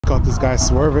caught this guy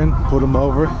swerving, pulled him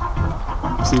over,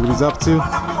 see what he's up to.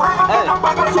 Hey,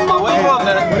 what do you want,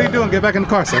 man? What are you doing? Get back in the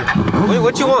car, sir.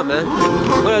 What you want, man?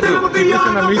 What do I do? Keep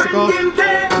listening to musical.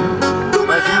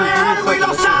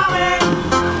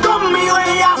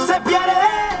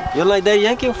 You like that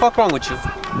Yankee? What the fuck wrong with you?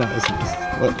 No,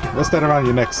 what's that around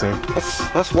your neck, sir?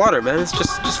 That's water, man. It's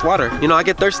just water. You know, I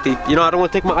get thirsty. You know, I don't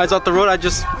want to take my eyes off the road. I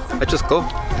just go.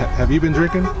 Have you been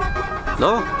drinking?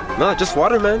 No, just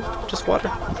water, man. Just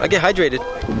water. I get hydrated.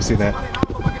 Let me see that.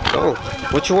 Oh,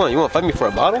 what you want? You want to fight me for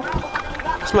a bottle?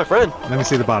 That's my friend. Let me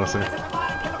see the bottle, sir.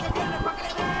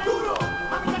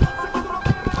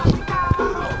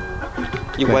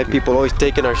 You white people always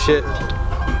taking our shit.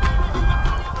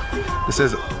 This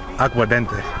is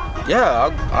aguardente. Yeah,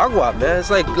 agua, man. It's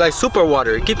like super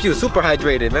water. It keeps you super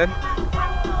hydrated, man.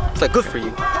 It's like good for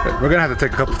you. We're gonna have to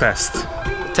take a couple tests.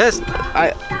 Test?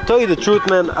 I tell you the truth,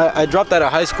 man. I dropped out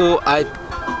of high school.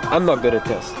 I'm not good at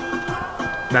tests.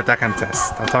 Not that kind of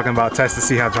test. I'm talking about tests to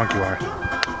see how drunk you are.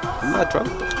 I'm not drunk.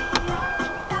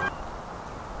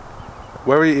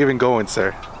 Where were you even going,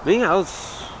 sir? Me? I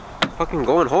was fucking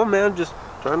going home, man. Just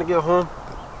trying to get home.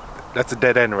 That's a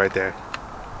dead end right there.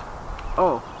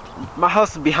 Oh, my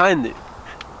house is behind it.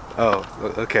 Oh,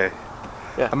 okay.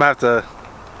 Yeah. I'm gonna have to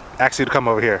ask you to come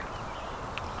over here.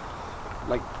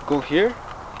 Like, go here?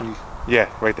 Yeah,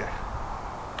 right there.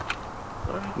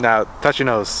 Right. Now, touch your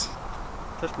nose.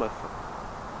 Touch my foot.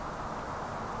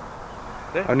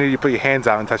 There. I need you to put your hands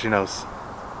out and touch your nose.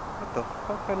 What the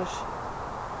fuck kind of shit?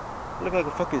 I look like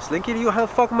a fucking slinky to you? How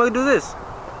the fuck am I gonna do this?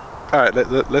 Alright,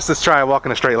 let's just try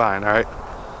walking a straight line, alright?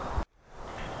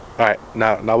 Alright,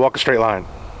 now walk a straight line.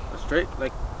 Straight?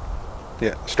 Like?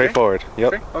 Yeah, straight forward.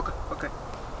 Yep. Straight? Okay.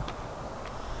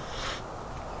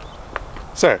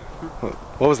 Sir,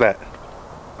 what was that?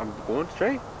 I'm going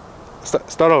straight.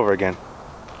 Start over again.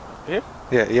 Here?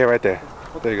 Yeah, right there.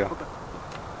 Okay, there you go.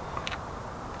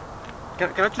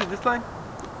 Okay. Can I choose this line?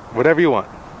 Whatever you want.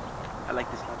 I like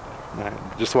this line better.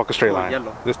 Alright, just walk a straight line.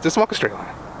 Yellow. Just walk a straight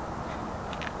line.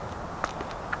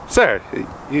 Sir,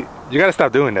 you gotta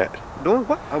stop doing that. Doing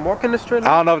what? I'm walking a straight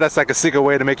line? I don't know if that's like a secret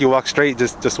way to make you walk straight.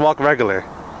 Just walk regular.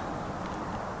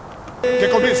 Que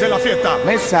comience la fiesta.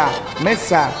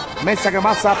 Mesa que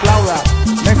más aplauda.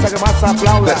 Mesa que más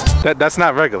aplauda. That's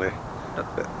not regular.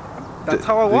 That's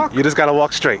how I walk. You just gotta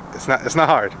walk straight. It's not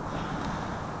hard.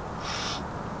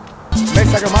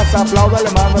 Mesa que más aplauda,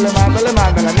 le mando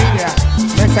la niña.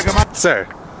 Mesa que más. Sir,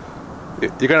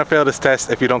 you're gonna fail this test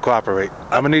if you don't cooperate.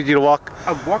 I'm gonna need you to walk.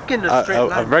 I'm walking a straight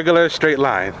line. A regular straight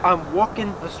line. I'm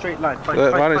walking a straight line. Fine,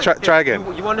 why don't you try again?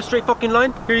 You want a straight fucking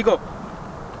line? Here you go.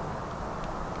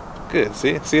 Good.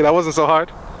 See, that wasn't so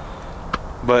hard.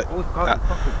 But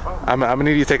I'm gonna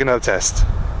need you to take another test.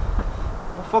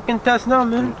 What fucking test now,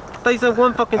 man? I thought you said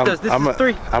one fucking test. This is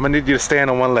three. I'm gonna need you to stand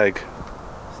on one leg.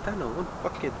 Stand on one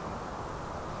fucking.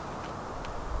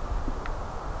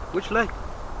 Which leg?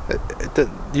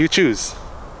 You choose.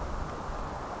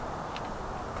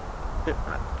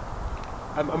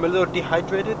 I'm a little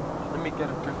dehydrated. Let me get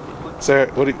a drink. Sir,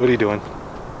 what are you doing?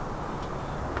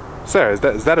 Sir, is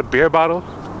that a beer bottle?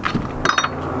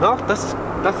 No, that's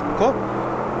Coke.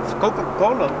 It's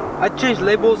Coca-Cola. I change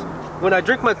labels. When I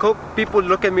drink my Coke, people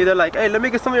look at me, they're like, hey, let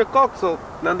me get some of your Coke. So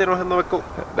now they don't have no Coke.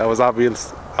 That was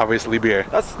obviously beer.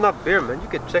 That's not beer, man. You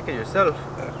can check it yourself.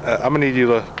 I'm gonna need you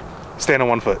to stand on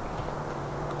one foot.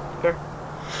 Here.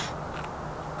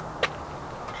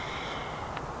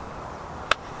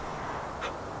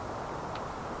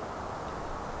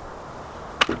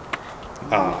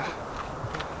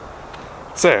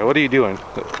 Sir, what are you doing?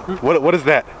 What is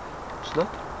that? It's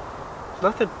nothing. It's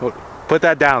nothing. Put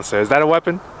that down, sir. Is that a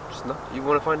weapon? It's not. You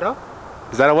want to find out?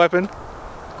 Is that a weapon?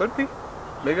 Could be.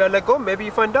 Maybe I let go. Maybe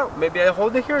you find out. Maybe I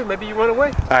hold it here. Maybe you run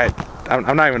away. Alright.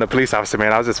 I'm not even a police officer,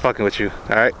 man. I was just fucking with you.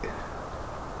 Alright?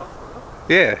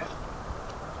 Yeah.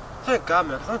 Thank God,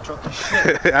 man. I'm not drunk as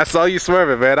shit. I saw you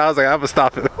swerving, man. I was like, I'm gonna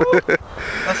stop it.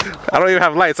 I don't even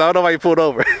have lights. I don't know why you pulled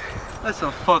over. That's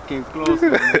a fucking close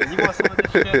one, man. You want some of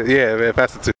this shit? Yeah, man.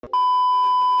 Pass it too.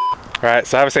 Alright,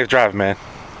 so have a safe drive, man.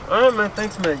 Alright, man.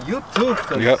 Thanks, man. You too.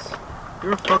 Yep.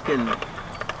 You're a fucking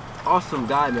awesome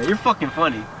guy, man. You're fucking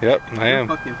funny. Yep, I am.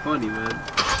 You're fucking funny, man.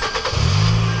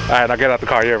 Alright, now get out the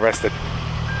car. You're arrested.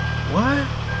 What?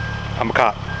 I'm a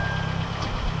cop.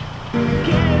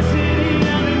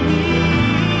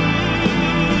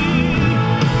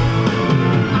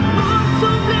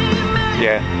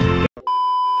 Yeah.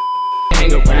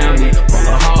 Hang around me,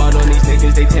 fall hard on these niggas.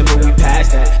 niggas, they timber, we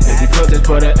past that. Baby girl just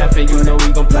put an F and you know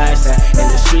we gon' blast that. In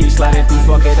the streets, sliding through,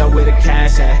 fuck it up with a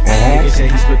cash at. Niggas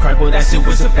said he spit crack, well that shit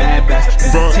was a bad batch.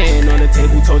 10 on the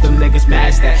table, told them niggas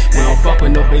match that. We don't fuck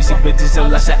with no basic bitches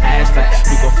unless her ass fat.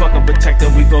 We gon' fuck and protect her,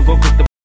 we gon' go get the